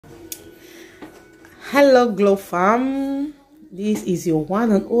Hello Glow Fam, this is your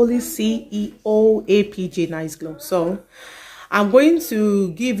one and only CEO APJ Nice Glow. So I'm going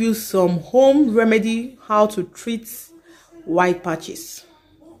to give you some home remedy how to treat white patches.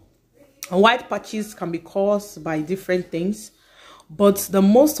 And white patches can be caused by different things, but the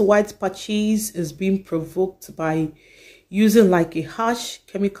most white patches is being provoked by using like a harsh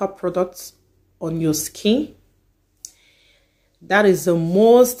chemical product on your skin. That is the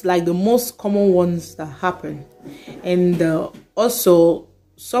most common ones that happen. And also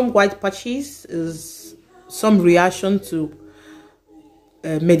some white patches is some reaction to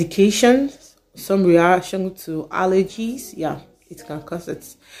medications, some reaction to allergies. Yeah, it can cause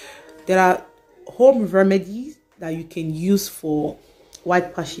it. There are home remedies that you can use for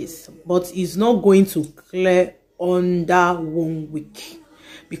white patches, but it's not going to clear under 1 week.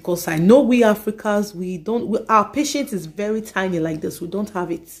 Because I know we Africans, our patience is very tiny like this. We don't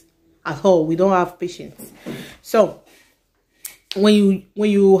have it at all. We don't have patience. So when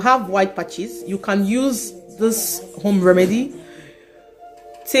you have white patches, you can use this home remedy.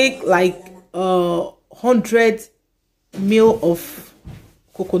 Take like 100 ml of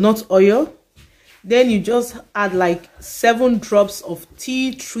coconut oil. Then you just add like 7 drops of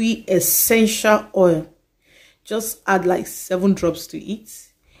tea tree essential oil. Just add like 7 drops to it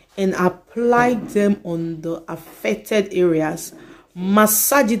and apply them on the affected areas.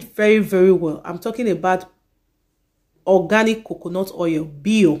 Massage it very, very well. I'm talking about organic coconut oil,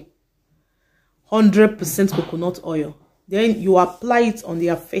 bio, 100% coconut oil. Then you apply it on the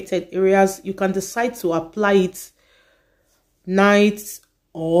affected areas. You can decide to apply it night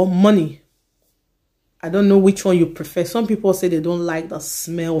or morning. I don't know which one you prefer. Some people say they don't like the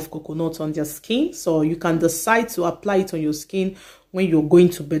smell of coconut on their skin. So you can decide to apply it on your skin when you're going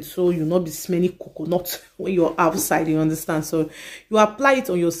to bed, so you'll not be smelling coconut when you're outside, you understand? So you apply it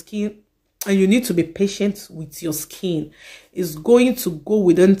on your skin and you need to be patient with your skin. It's going to go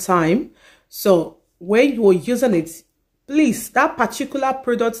within time. So when you're using it, please, that particular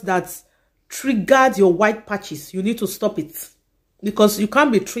product that triggered your white patches, you need to stop it. Because you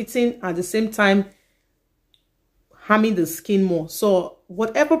can't be treating at the same time harming the skin more. So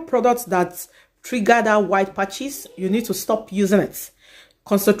whatever products that trigger that white patches, you need to stop using it.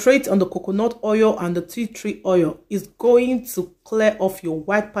 Concentrate on the coconut oil and the tea tree oil. Is going to clear off your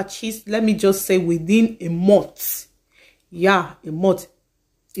white patches. Let me just say within a month. Yeah, a month.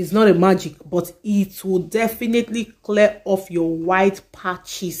 It's not a magic, but it will definitely clear off your white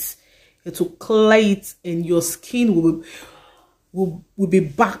patches. It will clear it and your skin will be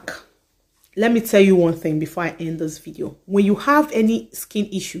back. Let me tell you one thing before I end this video. When you have any skin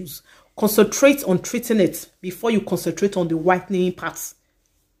issues, concentrate on treating it before you concentrate on the whitening parts.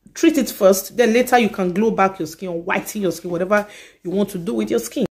 Treat it first, then later you can glow back your skin or whiten your skin, whatever you want to do with your skin.